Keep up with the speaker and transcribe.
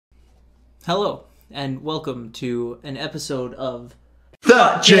Hello, and welcome to an episode of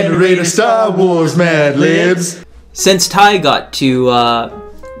Thought Generator Star Wars Mad Libs. Since Ty got to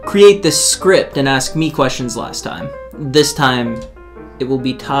create this script and ask me questions last time, this time it will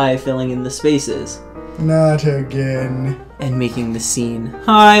be Ty filling in the spaces. Not again. And making the scene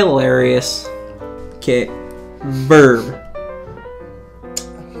hilarious. Okay, verb.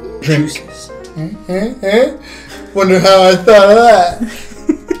 Drink. Juices. Wonder how I thought of that.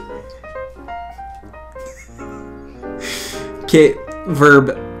 Okay,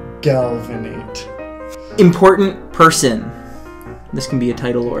 verb. Galvanate. Important person. This can be a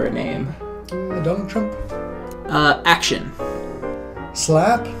title or a name. Donald Trump. Action.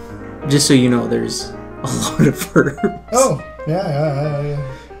 Slap. Just so you know, there's a lot of verbs. Oh, yeah.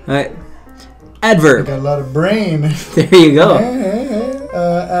 Alright. I Adverb. got a lot of brain. There you go.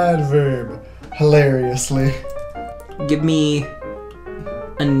 Adverb. Hilariously. Give me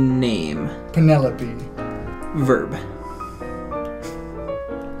a name. Penelope. Verb.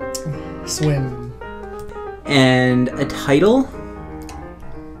 Swim. And a title?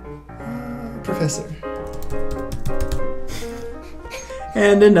 Professor.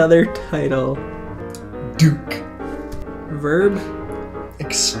 And another title. Duke. Verb.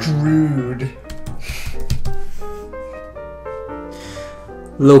 Extrude.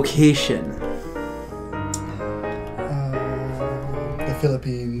 Location. The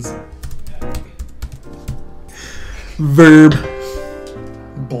Philippines. Verb.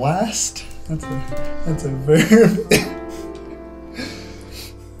 Blast? That's a verb.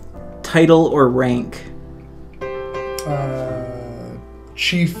 Title or rank?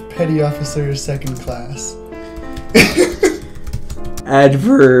 Chief Petty Officer, 2nd class.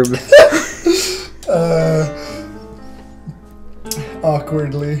 Adverb.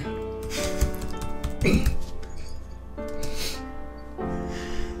 Awkwardly.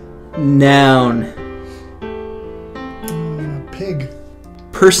 Noun. Pig.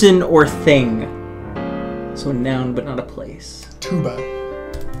 Person or thing. So a noun but not a place. Tuba.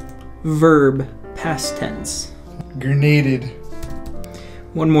 Verb. Past tense. Grenaded.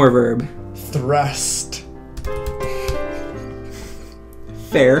 One more verb. Thrust.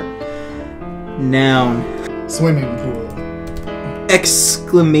 Fair. Noun. Swimming pool.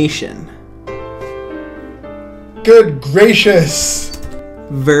 Exclamation. Good gracious.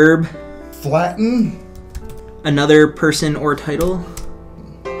 Verb. Flatten. Another person or title.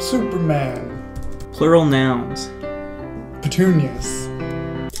 Superman. Plural nouns. Petunias.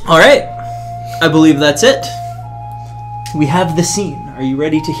 Alright. I believe that's it. We have the scene. Are you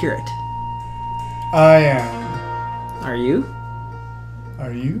ready to hear it? I am. Are you?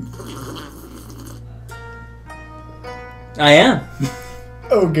 Are you? I am.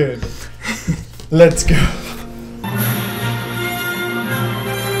 Oh, good. Let's go.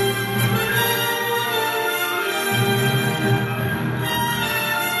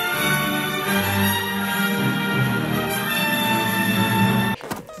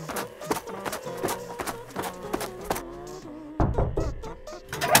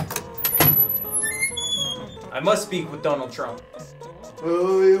 I must speak with Donald Trump.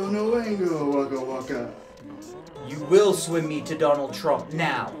 Oh, you know, waka waka. You will swim me to Donald Trump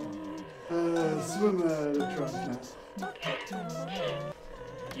now. Swim the Trump now.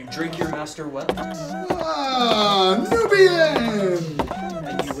 You drink your master well, Ah, Nubian!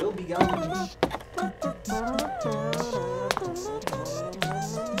 and you will be gone.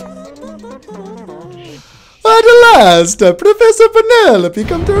 At last, Professor Penelope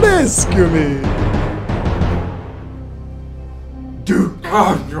come to rescue me. Duke.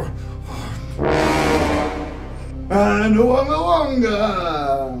 And wonga wonga.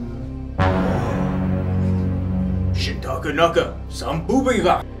 Shintakanaka,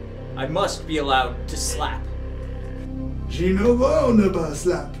 Sambubiga. I must be allowed to slap. Jinobona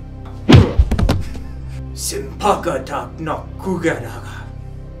slap. Simpaka tak no kugadaga.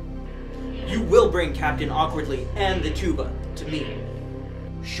 You will bring Captain Awkwardly and the tuba to me.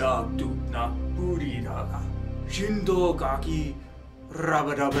 Shagdut na buridaga. Shindo gaki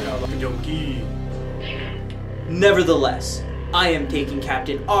rabadabadabadonki. Nevertheless, I am taking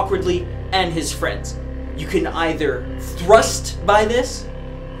Captain Awkwardly and his friends. You can either thrust by this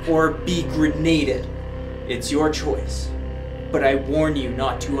or be grenaded. It's your choice. But I warn you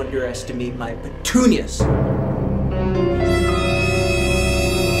not to underestimate my petunias.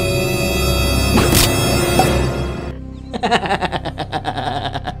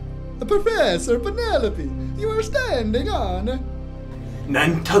 Professor Penelope, you are standing on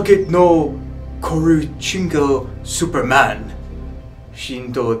Nantucket no Koruchingo Superman.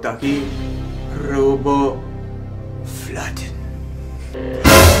 Shindo Taki Robo Flatten.